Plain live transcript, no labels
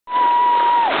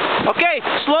Okay,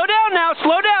 slow down now.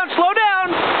 Slow down. Slow down.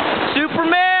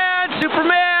 Superman.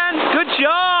 Superman. Good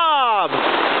job.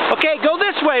 Okay, go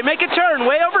this way. Make a turn.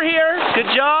 Way over here.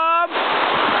 Good job.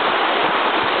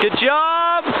 Good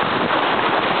job.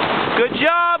 Good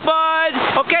job, bud.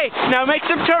 Okay, now make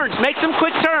some turns. Make some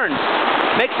quick turns.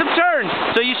 Make some turns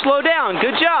so you slow down.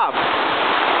 Good job.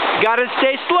 Gotta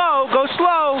stay slow. Go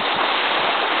slow.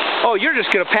 Oh, you're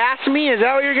just gonna pass me? Is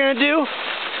that what you're gonna do?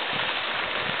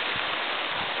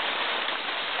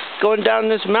 Going down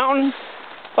this mountain?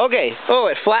 Okay. Oh,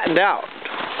 it flattened out.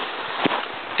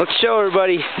 Let's show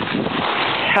everybody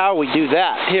how we do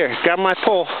that. Here, grab my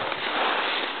pole.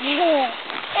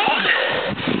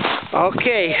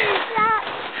 Okay.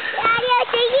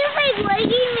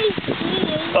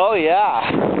 Oh, yeah.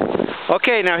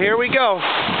 Okay, now here we go.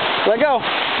 Let go.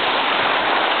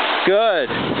 Good.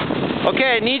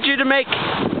 Okay, I need you to make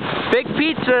big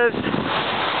pizzas.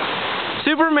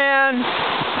 Superman.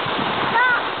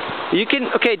 You can,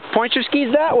 okay, point your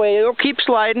skis that way. It'll keep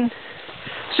sliding.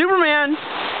 Superman.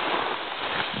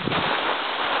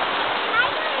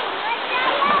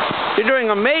 You're doing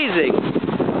amazing.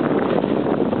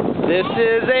 This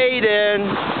is Aiden.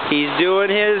 He's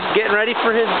doing getting ready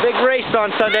for his big race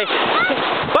on Sunday.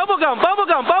 Bubblegum,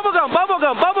 bubblegum, bubblegum,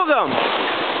 bubblegum, bubblegum.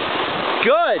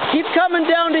 Good. Keep coming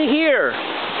down to here.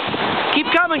 Keep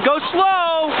coming. Go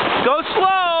slow. Go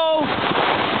slow.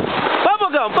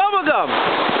 Bubblegum, bubblegum.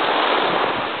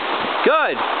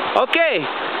 Good. Okay.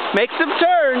 Make some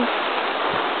turns.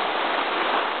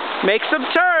 Make some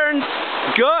turns.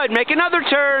 Good. Make another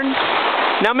turn.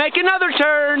 Now make another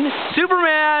turn.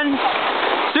 Superman.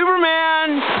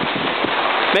 Superman.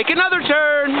 Make another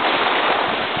turn.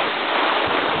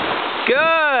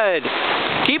 Good.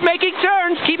 Keep making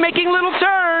turns. Keep making little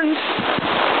turns.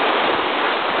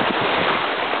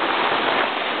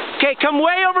 Okay, come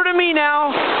way over to me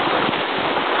now.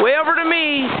 Way over to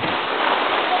me.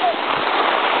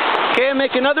 Okay,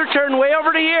 make another turn way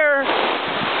over to here.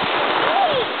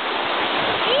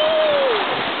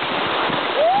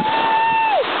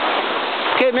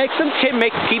 Okay,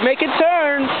 keep making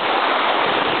turns.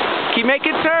 Keep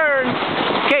making turns.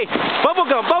 Okay,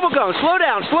 bubblegum, bubblegum. Slow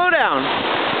down, slow down.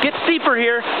 Get steeper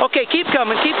here. Okay, keep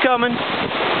coming, keep coming.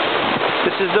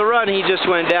 This is the run he just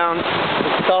went down.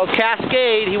 It's called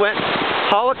Cascade. He went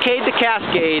Holicade to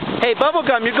Cascade. Hey,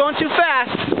 bubblegum, you're going too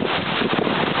fast.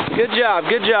 Good job,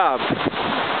 good job.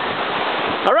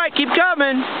 All right, keep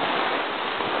coming.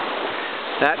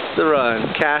 That's the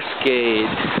run, Cascade.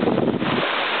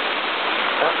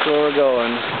 That's where we're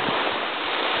going.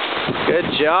 Good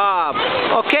job.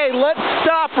 Okay, let's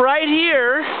stop right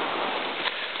here.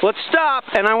 Let's stop,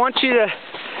 and I want you to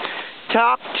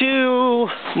talk to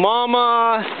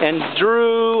Mama and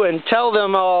Drew and tell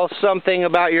them all something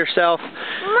about yourself.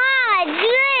 Mama,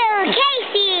 Drew,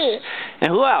 Casey.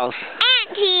 And who else?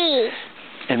 Auntie.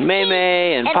 And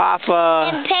Maymay and Papa.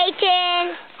 And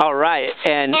Peyton. All right.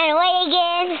 And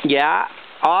Reagan. Yeah.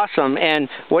 Awesome. And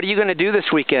what are you going to do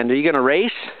this weekend? Are you going to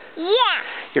race? Yeah.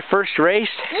 Your first race?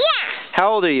 Yeah.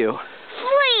 How old are you?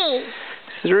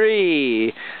 3.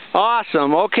 3.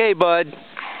 Awesome. Okay, bud.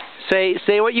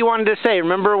 Say what you wanted to say.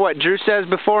 Remember what Drew says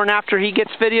before and after he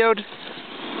gets videoed?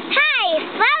 Hi,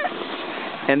 folks.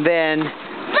 And then?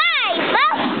 Bye,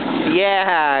 folks.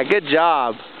 Yeah. Good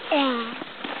job. Yeah.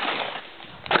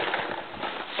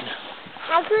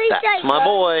 That's my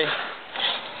boy.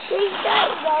 Please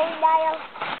don't go now.